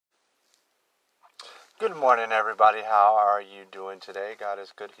Good morning, everybody. How are you doing today? God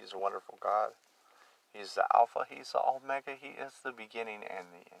is good. He's a wonderful God. He's the Alpha. He's the Omega. He is the beginning and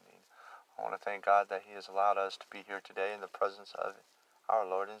the ending. I want to thank God that He has allowed us to be here today in the presence of our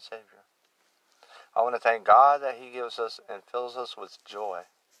Lord and Savior. I want to thank God that He gives us and fills us with joy.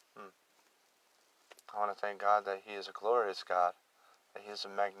 I want to thank God that He is a glorious God, that He is a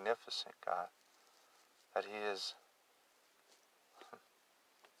magnificent God, that He is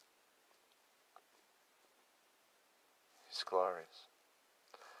He's glorious.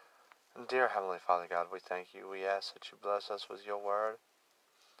 And dear Heavenly Father God, we thank you. We ask that you bless us with your word.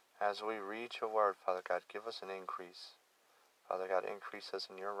 As we read your word, Father God, give us an increase. Father God, increase us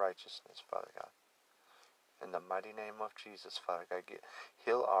in your righteousness, Father God. In the mighty name of Jesus, Father God,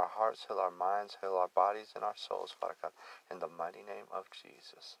 heal our hearts, heal our minds, heal our bodies and our souls, Father God. In the mighty name of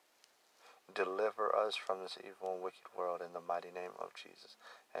Jesus. Deliver us from this evil and wicked world in the mighty name of Jesus.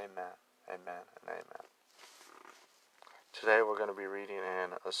 Amen, amen, and amen. Today we're going to be reading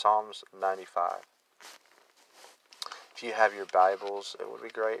in Psalms 95. If you have your Bibles, it would be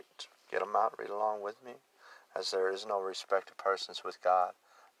great to get them out, read along with me, as there is no respect of persons with God,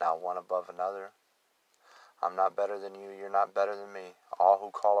 not one above another. I'm not better than you, you're not better than me. All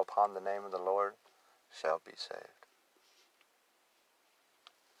who call upon the name of the Lord shall be saved.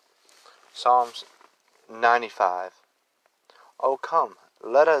 Psalms 95. O come,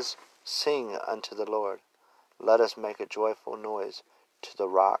 let us sing unto the Lord. Let us make a joyful noise to the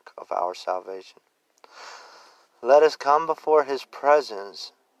rock of our salvation. Let us come before his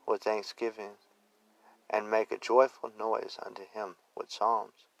presence with thanksgiving, and make a joyful noise unto him with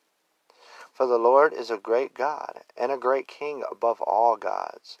psalms. For the Lord is a great God, and a great King above all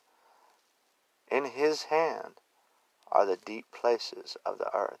gods. In his hand are the deep places of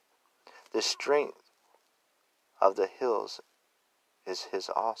the earth. The strength of the hills is his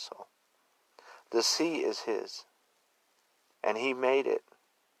also. The sea is his, and he made it,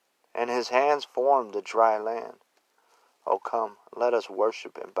 and his hands formed the dry land. O come, let us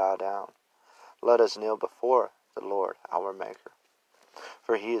worship and bow down. Let us kneel before the Lord our Maker.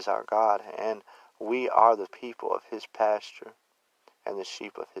 For he is our God, and we are the people of his pasture, and the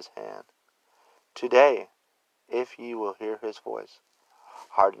sheep of his hand. Today, if ye will hear his voice,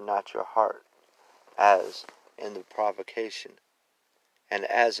 harden not your heart, as in the provocation, and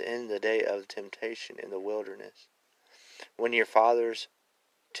as in the day of temptation in the wilderness, when your fathers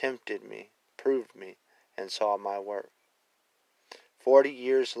tempted me, proved me, and saw my work. 40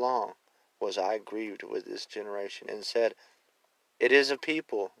 years long was I grieved with this generation, and said, It is a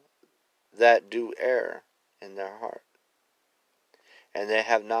people that do err in their heart, and they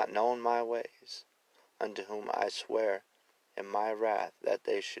have not known my ways, unto whom I swear in my wrath that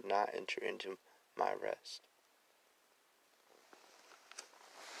they should not enter into my rest.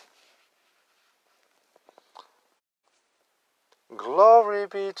 Glory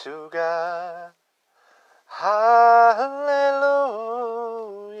be to God. Hallelujah.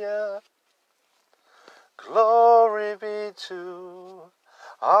 Glory be to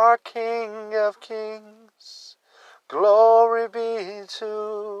our King of Kings. Glory be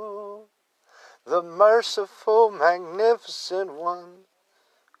to the merciful, magnificent one.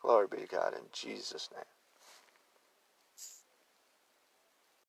 Glory be to God in Jesus' name.